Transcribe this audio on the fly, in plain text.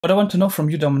What I want to know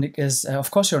from you, Dominic, is of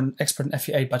course you're an expert in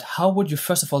FEA, but how would you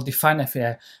first of all define FEA?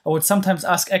 I would sometimes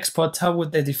ask experts how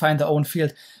would they define their own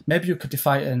field. Maybe you could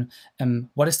define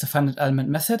what is the finite element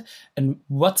method and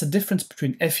what's the difference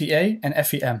between FEA and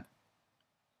FEM?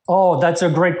 Oh, that's a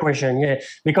great question. Yeah,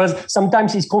 because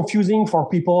sometimes it's confusing for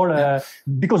people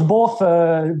because both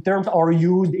terms are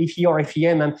used, FE or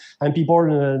FEM, and people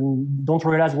don't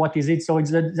realize what is it. So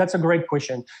that's a great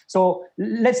question. So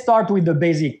let's start with the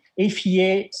basic.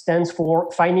 FEA stands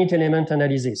for finite element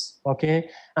analysis, okay?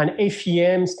 And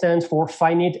FEM stands for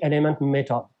finite element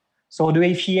method. So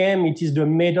the FEM, it is the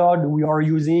method we are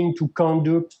using to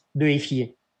conduct the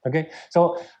FEA, okay?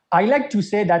 So I like to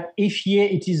say that FEA,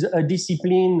 it is a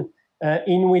discipline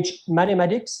in which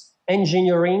mathematics,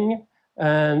 engineering,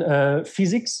 and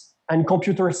physics and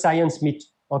computer science meet,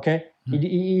 okay?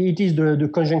 It is the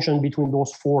conjunction between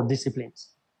those four disciplines.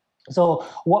 So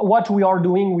what we are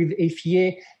doing with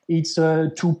FEA, it's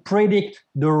to predict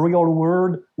the real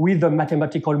world with the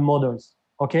mathematical models,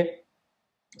 okay?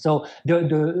 So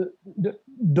the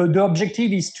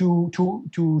objective is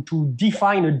to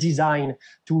define a design,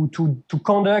 to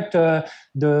conduct an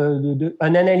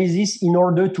analysis in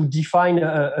order to define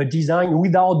a design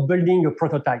without building a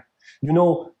prototype. You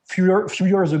know, few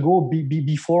years ago,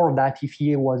 before that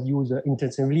FEA was used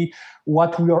intensively,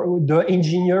 the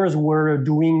engineers were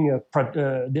doing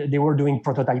they were doing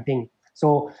prototyping.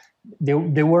 So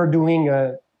they were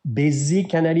doing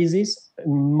basic analysis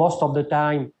most of the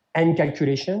time and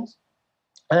calculations.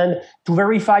 And to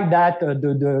verify that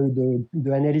the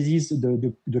analysis,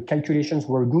 the calculations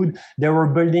were good, they were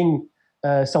building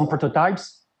some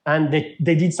prototypes, and they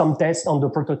did some tests on the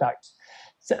prototypes.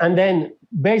 And then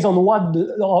based on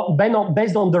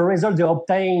the results they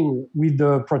obtained with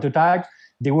the prototype,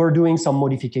 they were doing some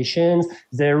modifications,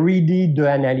 they redid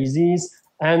the analysis,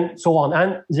 and so on.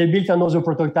 And they built another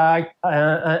prototype,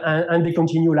 and they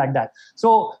continue like that.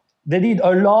 So they did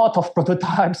a lot of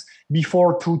prototypes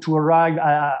before to arrive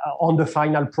on the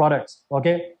final product,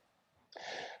 okay?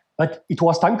 But it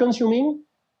was time consuming,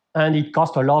 and it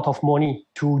cost a lot of money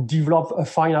to develop a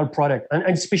final product, and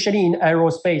especially in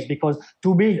aerospace, because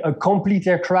to build a complete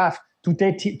aircraft, to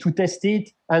test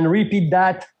it and repeat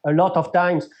that a lot of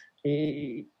times,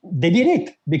 they did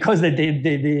it because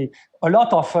a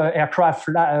lot of aircraft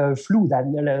flew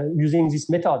that using this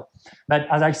method. But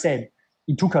as I said,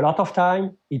 it took a lot of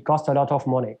time, it cost a lot of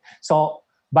money. So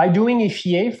by doing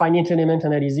FEA, finite element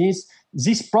analysis,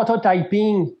 this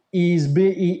prototyping is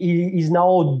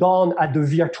now done at the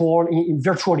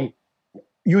virtually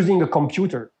using a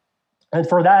computer. And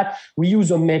for that, we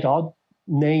use a method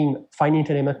named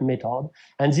finite element method.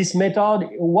 And this method,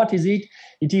 what is it?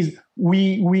 It is,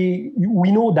 we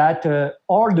know that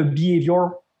all the behavior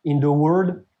in the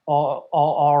world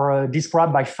are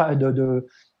described by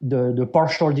the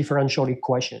partial differential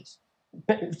equations.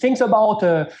 Think about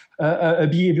a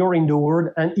behavior in the world,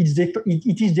 and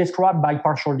it is described by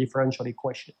partial differential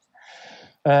equations.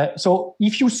 So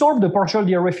if you solve the partial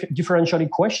differential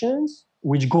equations,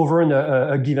 which govern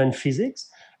a given physics,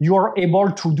 you are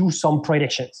able to do some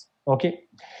predictions, okay?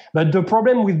 But the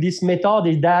problem with this method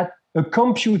is that a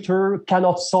computer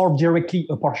cannot solve directly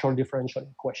a partial differential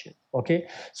equation, okay?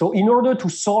 So in order to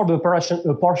solve a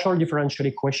partial differential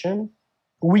equation,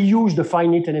 we use the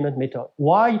finite element method.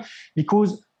 Why?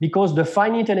 Because the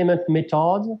finite element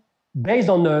method, based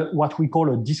on what we call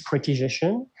a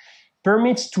discretization,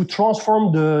 permits to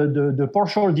transform the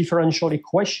partial differential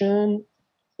equation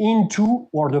into,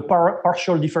 or the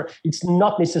partial different, it's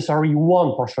not necessarily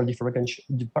one partial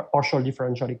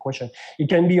differential equation. It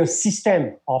can be a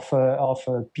system of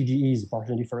PDEs,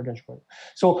 partial differential.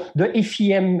 So the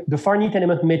FEM, the finite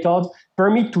element method,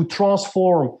 permit to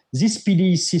transform this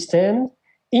PDE system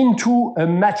into a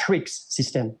matrix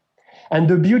system. And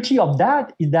the beauty of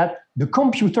that is that the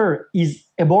computer is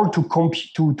able to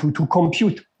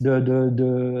compute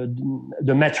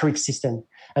the matrix system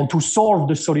and to solve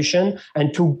the solution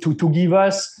and to give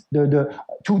us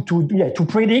to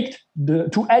predict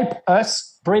to help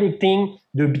us predicting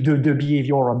the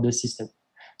behavior of the system.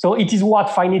 So it is what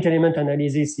finite element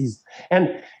analysis is,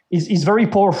 and is very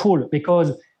powerful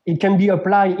because it can be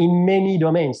applied in many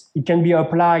domains. It can be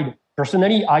applied.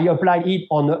 Personally, I applied it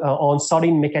on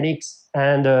solid mechanics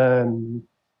and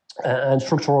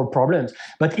structural problems,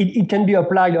 but it can be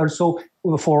applied also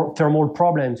for thermal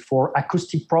problems, for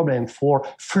acoustic problems, for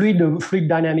fluid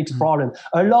dynamics problems,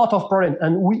 a lot of problems.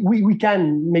 And we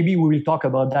can, maybe we will talk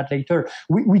about that later,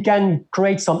 we can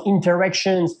create some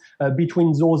interactions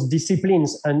between those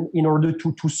disciplines and in order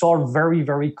to solve very,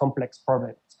 very complex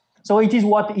problems. So it is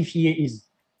what FEA is.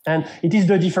 And it is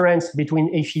the difference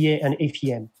between FEA and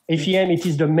FEM. FEM, it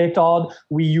is the method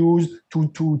we use to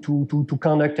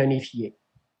conduct an FEA.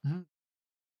 Mm-hmm.